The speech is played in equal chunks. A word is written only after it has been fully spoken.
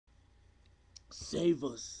Save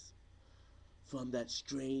us from that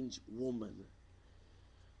strange woman,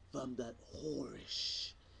 from that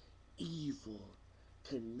whorish, evil,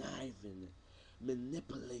 conniving,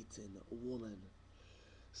 manipulating woman.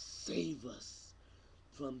 Save us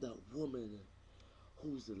from that woman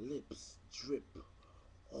whose lips drip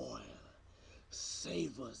oil.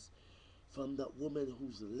 Save us from that woman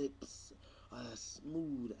whose lips are as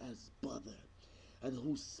smooth as butter and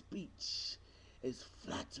whose speech is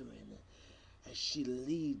flattering as she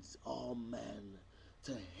leads all men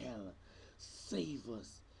to hell. Save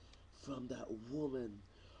us from that woman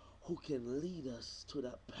who can lead us to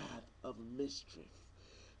that path of mischief,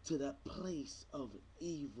 to that place of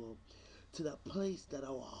evil, to that place that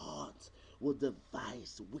our hearts will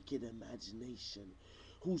devise wicked imagination,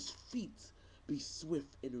 whose feet be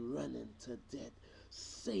swift in running to death.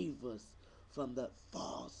 Save us from that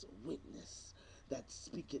false witness that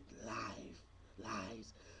speaketh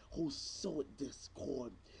lies, who soweth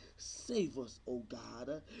discord. Save us, O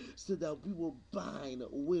God, so that we will bind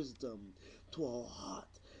wisdom to our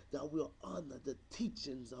heart, that we'll honor the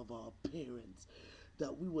teachings of our parents,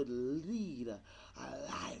 that we would lead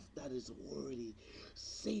a life that is worthy.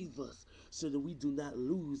 Save us so that we do not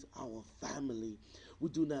lose our family, we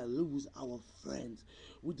do not lose our friends,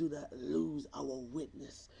 we do not lose our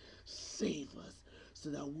witness. Save us so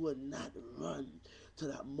that we would not run to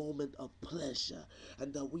that moment of pleasure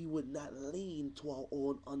and that we would not lean to our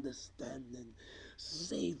own understanding.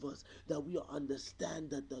 Save us that we understand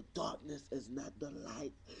that the darkness is not the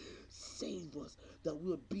light. Save us that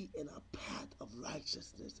we'll be in a path of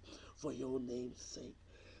righteousness for your name's sake.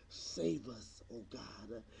 Save us, oh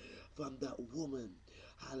God, from that woman,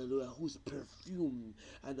 hallelujah, whose perfume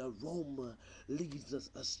and aroma leads us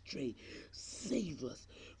astray. Save us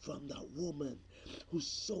from that woman who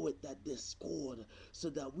soweth that discord so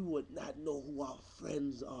that we would not know who our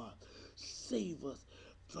friends are. Save us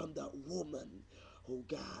from that woman, oh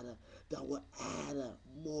God, that will add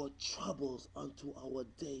more troubles unto our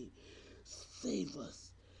day. Save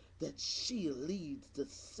us that she leads the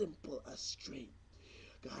simple astray.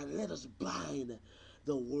 God, let us bind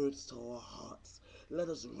the words to our hearts. Let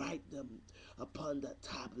us write them upon the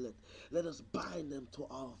tablet. Let us bind them to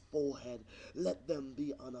our forehead. Let them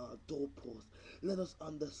be on our doorpost. Let us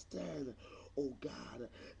understand, oh God,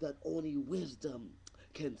 that only wisdom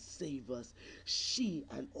can save us. She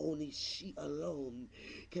and only she alone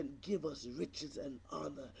can give us riches and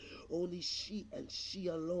honor. Only she and she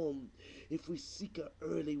alone. If we seek her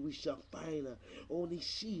early, we shall find her. Only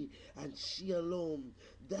she and she alone.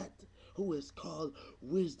 That who is called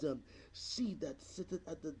wisdom. She that sitteth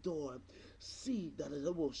at the door. She that is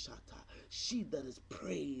a woshata. She that is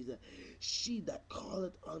praised. She that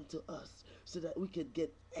calleth unto us so that we can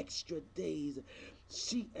get extra days.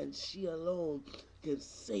 She and she alone can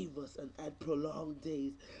save us and add prolonged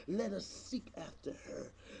days. Let us seek after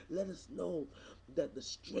her. Let us know that the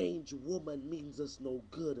strange woman means us no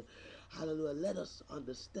good. Hallelujah. Let us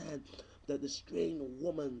understand that the strange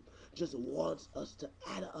woman just wants us to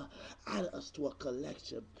add us to a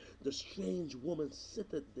collection. The strange woman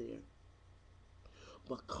sitteth there,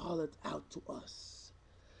 but calleth out to us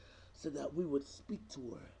so that we would speak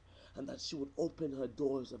to her and that she would open her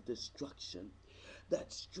doors of destruction.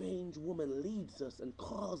 That strange woman leads us and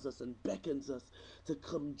calls us and beckons us to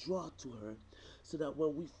come draw to her so that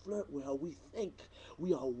when we flirt with her, we think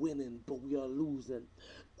we are winning, but we are losing.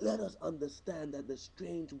 Let us understand that the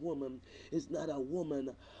strange woman is not a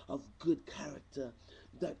woman of good character.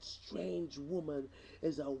 That strange woman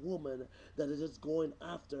is a woman that is just going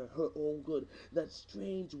after her own good. That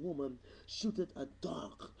strange woman shooteth a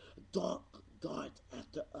dark dart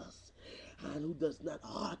after us, and who does not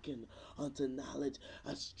hearken unto knowledge.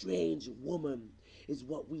 A strange woman is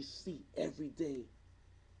what we see every day.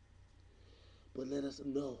 But let us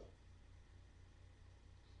know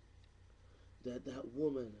that that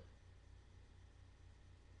woman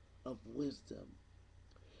of wisdom,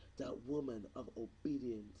 that woman of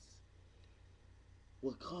obedience,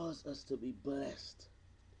 will cause us to be blessed.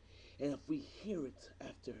 And if we hear it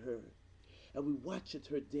after her, and we watch at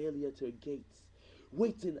her daily at her gates,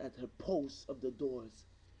 waiting at her posts of the doors,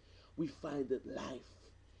 we find that life,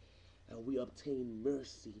 and we obtain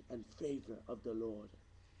mercy and favor of the Lord.